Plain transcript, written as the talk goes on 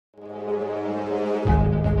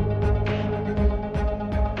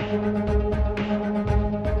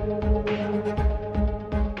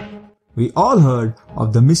We all heard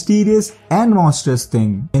of the mysterious and monstrous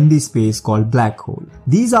thing in the space called black hole.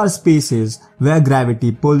 These are spaces where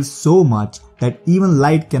gravity pulls so much that even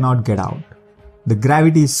light cannot get out. The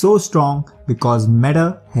gravity is so strong because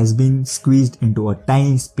matter has been squeezed into a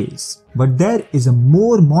tiny space. But there is a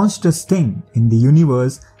more monstrous thing in the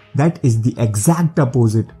universe that is the exact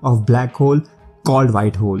opposite of black hole, called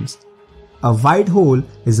white holes. A white hole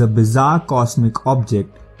is a bizarre cosmic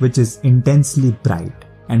object which is intensely bright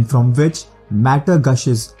and from which matter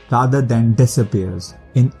gushes rather than disappears.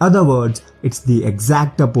 In other words, it's the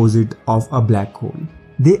exact opposite of a black hole.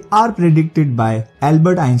 They are predicted by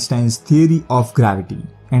Albert Einstein's theory of gravity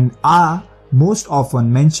and are most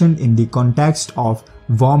often mentioned in the context of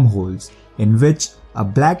wormholes, in which a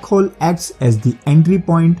black hole acts as the entry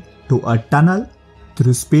point to a tunnel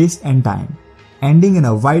through space and time, ending in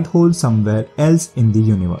a white hole somewhere else in the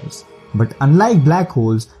universe. But unlike black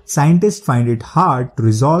holes, scientists find it hard to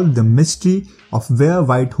resolve the mystery of where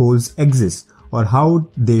white holes exist or how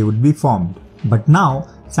they would be formed. But now,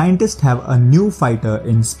 scientists have a new fighter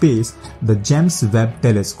in space, the James Webb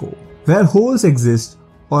telescope, where holes exist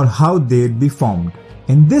or how they'd be formed.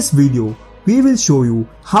 In this video, we will show you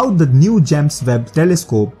how the new James Webb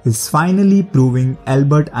telescope is finally proving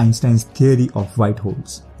Albert Einstein's theory of white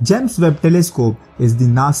holes. James Webb telescope is the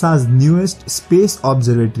NASA's newest space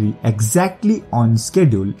observatory, exactly on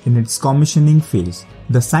schedule in its commissioning phase.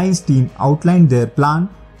 The science team outlined their plan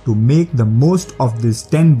to make the most of this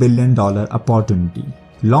 $10 billion opportunity.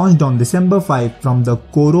 Launched on December 5 from the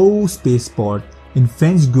Kourou spaceport in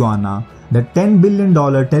French Guiana, the $10 billion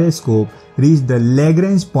telescope reached the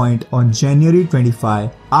Lagrange point on January 25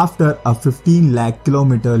 after a 15 lakh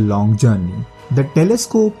kilometer long journey. The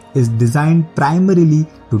telescope is designed primarily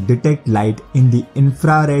to detect light in the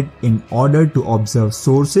infrared in order to observe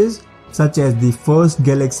sources such as the first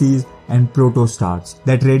galaxies and protostars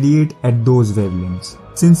that radiate at those wavelengths.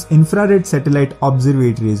 Since infrared satellite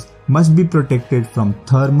observatories must be protected from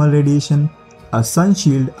thermal radiation, a sun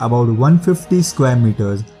shield about 150 square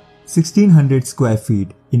meters, 1600 square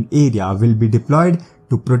feet in area will be deployed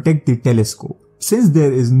to protect the telescope. Since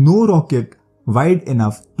there is no rocket wide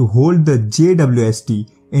enough to hold the JWST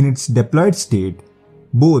in its deployed state,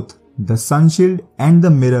 both the sun shield and the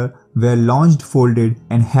mirror were launched folded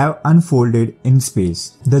and have unfolded in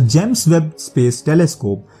space. The James Webb Space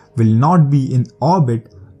Telescope will not be in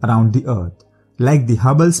orbit around the Earth like the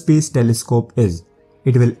Hubble Space Telescope is.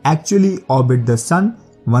 It will actually orbit the Sun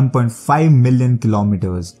 1.5 million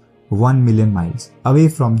kilometers, 1 million miles away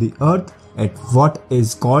from the Earth at what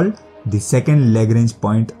is called the second Lagrange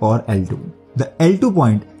point or L2. The L2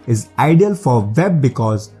 point is ideal for Webb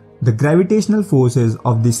because the gravitational forces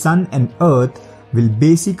of the Sun and Earth will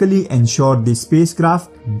basically ensure the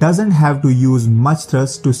spacecraft doesn't have to use much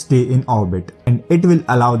thrust to stay in orbit, and it will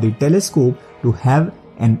allow the telescope to have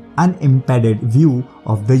an unimpeded view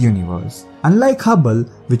of the universe. Unlike Hubble,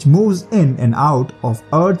 which moves in and out of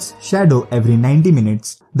Earth's shadow every 90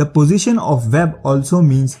 minutes, the position of Webb also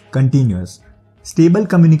means continuous. Stable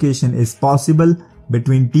communication is possible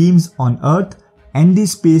between teams on Earth and the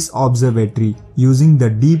Space Observatory using the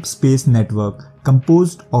Deep Space Network,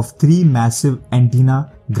 composed of 3 massive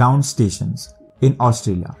antenna ground stations in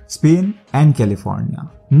Australia, Spain and California.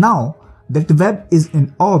 Now that Webb is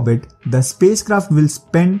in orbit, the spacecraft will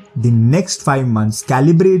spend the next 5 months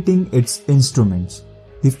calibrating its instruments.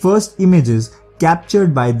 The first images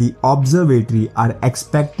captured by the observatory are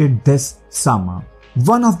expected this summer.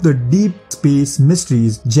 One of the deep space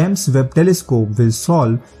mysteries James Webb Telescope will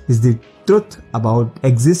solve is the truth about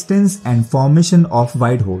existence and formation of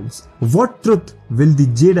white holes. What truth will the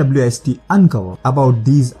JWST uncover about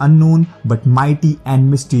these unknown but mighty and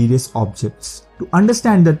mysterious objects? To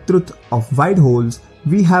understand the truth of white holes,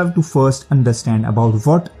 we have to first understand about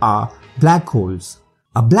what are black holes.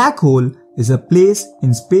 A black hole is a place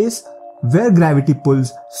in space where gravity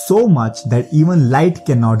pulls so much that even light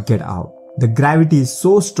cannot get out. The gravity is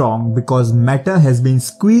so strong because matter has been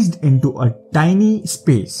squeezed into a tiny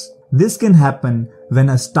space. This can happen when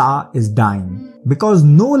a star is dying. Because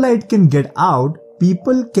no light can get out,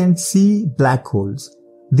 people can see black holes.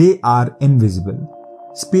 They are invisible.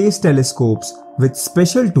 Space telescopes with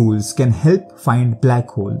special tools can help find black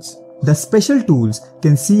holes. The special tools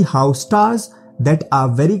can see how stars that are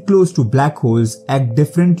very close to black holes act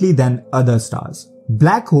differently than other stars.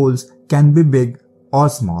 Black holes can be big or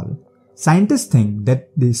small. Scientists think that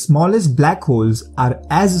the smallest black holes are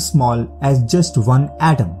as small as just one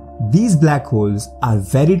atom. These black holes are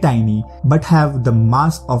very tiny but have the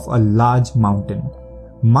mass of a large mountain.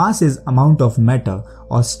 Mass is amount of matter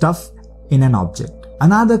or stuff in an object.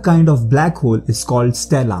 Another kind of black hole is called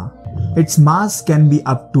stellar. Its mass can be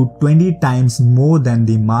up to 20 times more than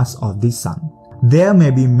the mass of the Sun. There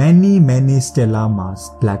may be many stellar mass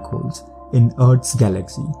black holes in Earth's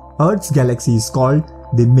galaxy. Earth's galaxy is called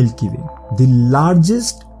the Milky Way. The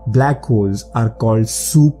largest black holes are called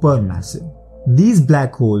supermassive. These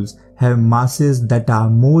black holes have masses that are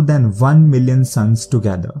more than 1 million suns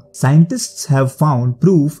together. Scientists have found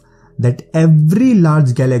proof that every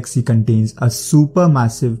large galaxy contains a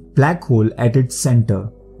supermassive black hole at its center.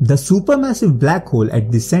 The supermassive black hole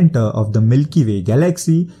at the center of the Milky Way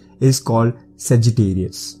galaxy is called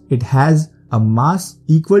Sagittarius. It has a mass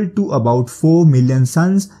equal to about 4 million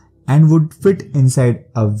suns and would fit inside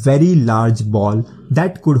a very large ball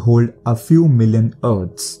that could hold a few million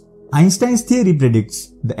Earths. Einstein's theory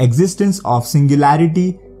predicts the existence of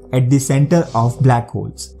singularity at the center of black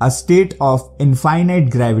holes, a state of infinite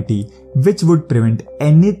gravity which would prevent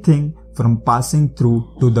anything from passing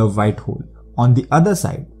through to the white hole on the other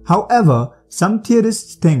side. However, some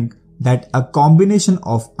theorists think that a combination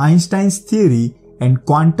of Einstein's theory and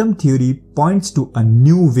quantum theory points to a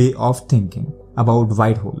new way of thinking about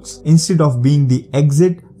white holes. Instead of being the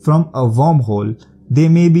exit from a wormhole, they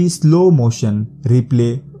may be slow motion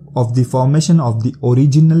replay of the formation of the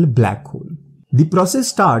original black hole. The process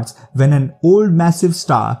starts when an old massive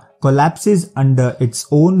star collapses under its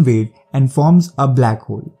own weight and forms a black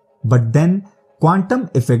hole. But then quantum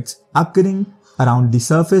effects occurring around the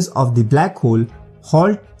surface of the black hole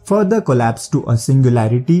halt further collapse to a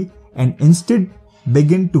singularity and instead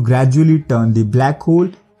begin to gradually turn the black hole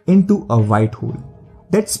into a white hole,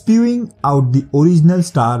 that's spewing out the original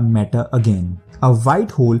star matter again. A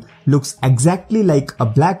white hole looks exactly like a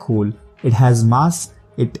black hole. It has mass,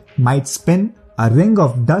 it might spin, a ring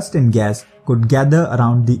of dust and gas could gather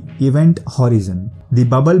around the event horizon, the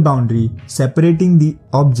bubble boundary separating the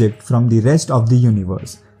object from the rest of the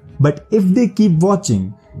universe. But if they keep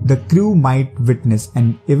watching, the crew might witness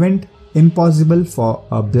an event impossible for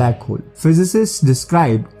a black hole. Physicists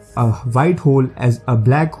describe a white hole as a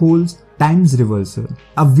black hole's times reversal.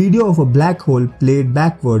 A video of a black hole played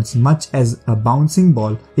backwards much as a bouncing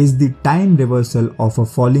ball is the time reversal of a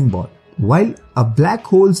falling ball. While a black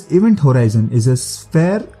hole's event horizon is a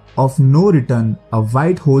sphere of no return, a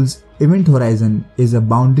white hole's event horizon is a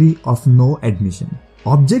boundary of no admission.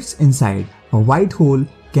 Objects inside a white hole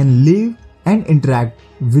can live and interact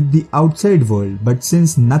with the outside world, but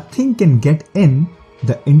since nothing can get in,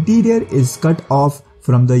 the interior is cut off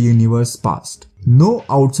from the universe past. No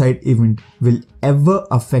outside event will ever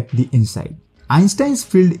affect the inside. Einstein's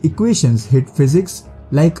field equations hit physics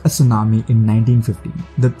like a tsunami in 1915.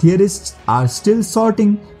 The theorists are still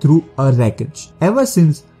sorting through a wreckage. Ever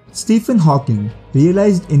since Stephen Hawking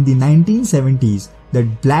realized in the 1970s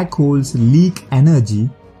that black holes leak energy,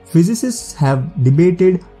 physicists have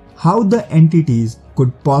debated how the entities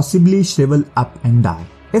could possibly shrivel up and die.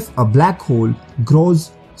 If a black hole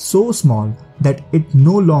grows so small that it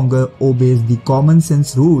no longer obeys the common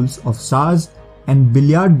sense rules of stars and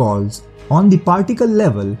billiard balls, on the particle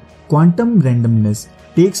level, quantum randomness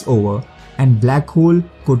takes over and black hole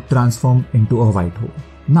could transform into a white hole.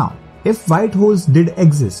 Now, if white holes did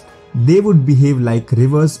exist, they would behave like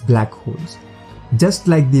reverse black holes. Just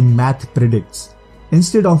like the math predicts,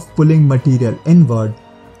 instead of pulling material inward,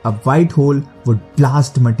 a white hole would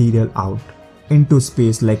blast material out into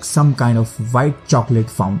space like some kind of white chocolate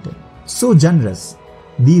fountain. So generous,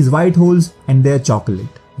 these white holes and their chocolate.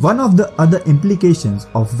 One of the other implications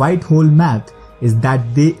of white hole math is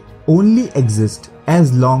that they only exist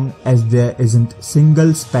as long as there isn't a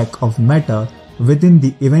single speck of matter within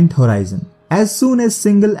the event horizon. As soon as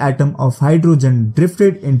single atom of hydrogen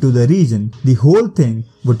drifted into the region, the whole thing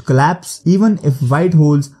would collapse even if white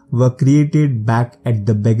holes were created back at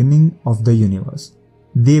the beginning of the universe.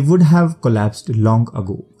 They would have collapsed long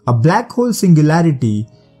ago. A black hole singularity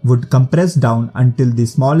would compress down until the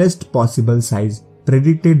smallest possible size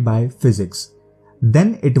predicted by physics.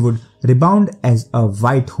 Then it would rebound as a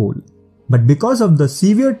white hole. But because of the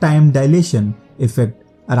severe time dilation effect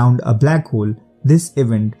around a black hole, this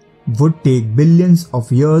event would take billions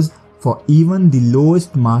of years for even the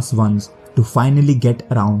lowest mass ones to finally get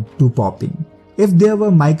around to popping. If there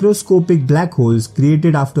were microscopic black holes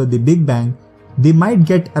created after the Big Bang, they might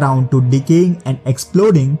get around to decaying and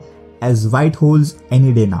exploding as white holes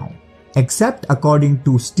any day now. Except according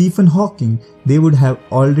to Stephen Hawking, they would have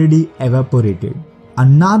already evaporated.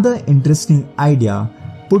 Another interesting idea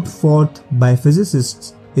put forth by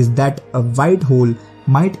physicists is that a white hole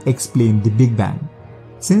might explain the Big Bang.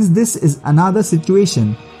 Since this is another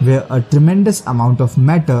situation where a tremendous amount of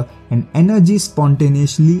matter and energy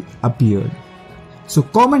spontaneously appeared. So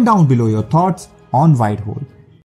comment down below your thoughts on white hole.